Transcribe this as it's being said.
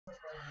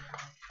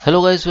Hello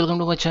guys, welcome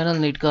to my channel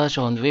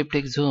Netcast on Web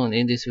Tech Zone.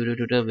 In this video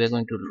tutorial, we are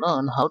going to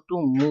learn how to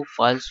move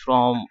files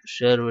from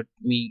share with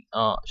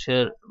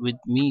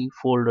me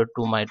folder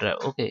to my drive.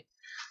 Okay,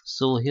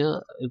 so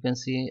here you can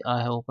see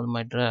I have opened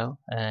my drive,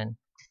 and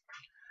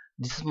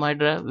this is my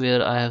drive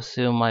where I have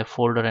saved my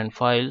folder and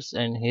files.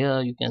 And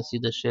here you can see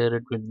the share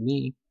it with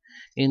me.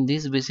 In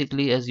this,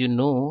 basically, as you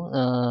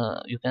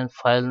know, you can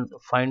find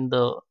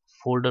the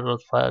folder or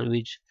file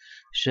which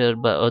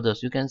shared by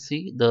others. You can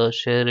see the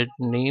share it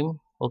name.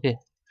 Okay,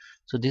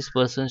 so this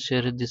person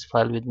shared this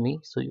file with me.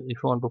 So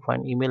if you want to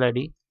find email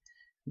id,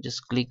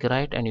 just click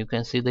right and you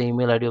can see the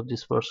email id of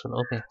this person.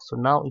 Okay, so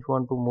now if you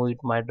want to move it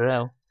my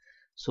drive,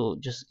 so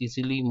just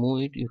easily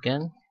move it you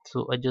can.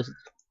 So I just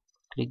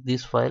click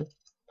this file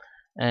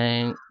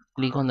and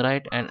click on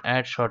right and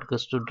add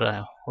shortcuts to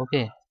drive.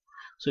 Okay,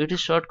 so it is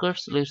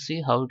shortcuts. Let's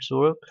see how it's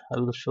work. I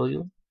will show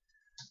you.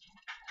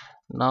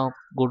 Now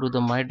go to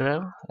the my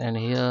drive, and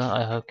here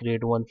I have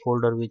created one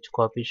folder which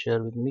copy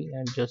share with me,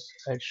 and just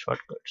add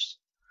shortcuts.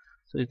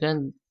 So you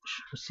can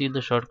see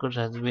the shortcuts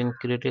has been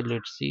created.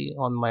 Let's see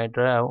on my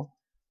drive.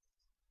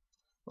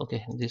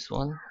 Okay, this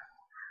one.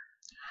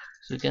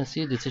 So you can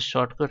see this is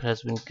shortcut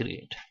has been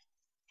created.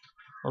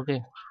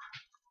 Okay,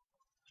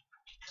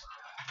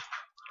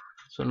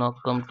 so now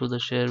come to the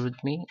share with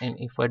me, and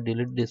if I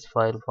delete this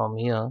file from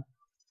here,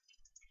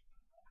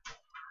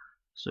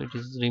 so it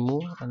is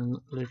removed, and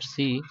let's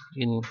see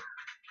in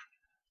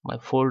my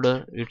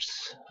folder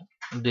it's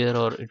there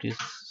or it is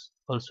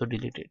also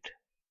deleted.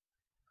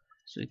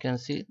 So you can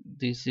see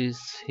this is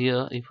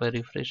here. If I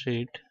refresh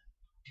it,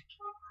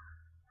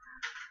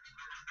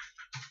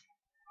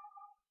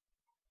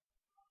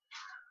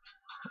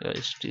 yeah,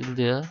 it's still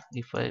there.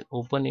 If I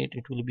open it,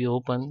 it will be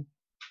open.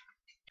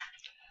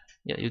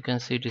 Yeah, you can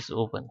see it is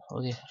open.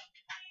 Okay,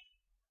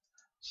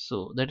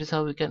 so that is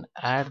how we can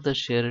add the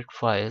shared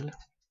file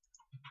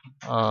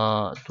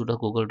to the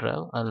Google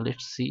Drive. And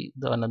let's see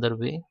the another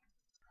way.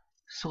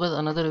 So guys,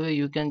 another way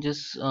you can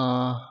just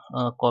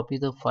copy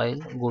the file,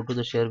 go to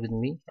the share with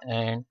me,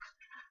 and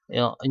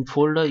in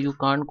folder you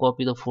can't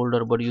copy the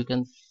folder, but you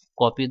can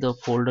copy the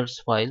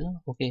folders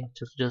file. Okay,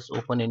 just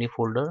open any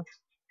folder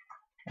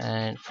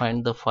and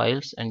find the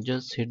files and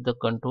just hit the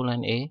Control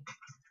and A.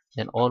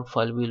 Then all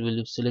file will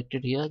be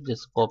selected here.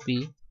 Just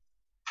copy,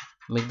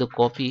 make the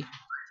copy,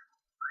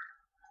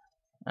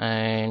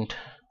 and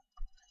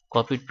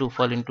copy to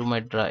file into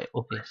my drive.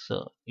 Okay,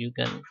 so you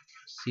can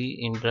see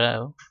in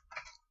drive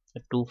the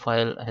two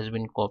file has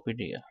been copied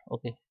here.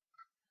 Okay,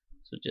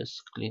 so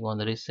just click on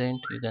the recent.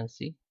 You can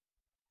see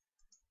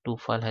two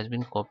file has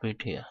been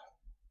copied here.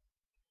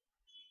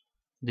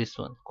 This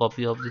one,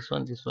 copy of this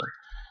one.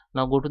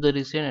 Now go to the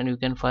recent and you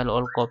can find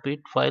all copied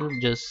file.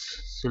 Just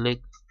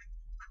select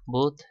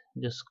both,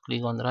 just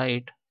click on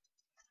right,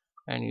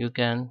 and you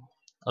can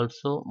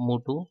also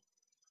move to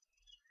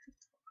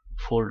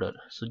folder.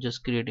 So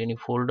just create any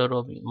folder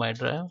of my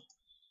drive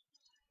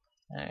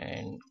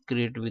and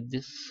create with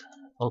this.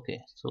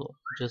 Okay, so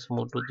just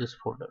move to this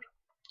folder.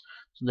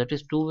 So that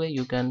is two way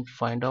you can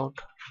find out,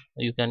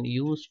 you can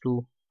use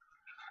to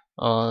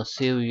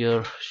save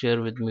your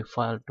share with me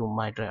file to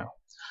my drive.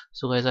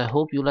 So guys, I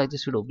hope you like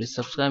this video. Please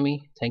subscribe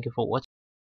me. Thank you for watching.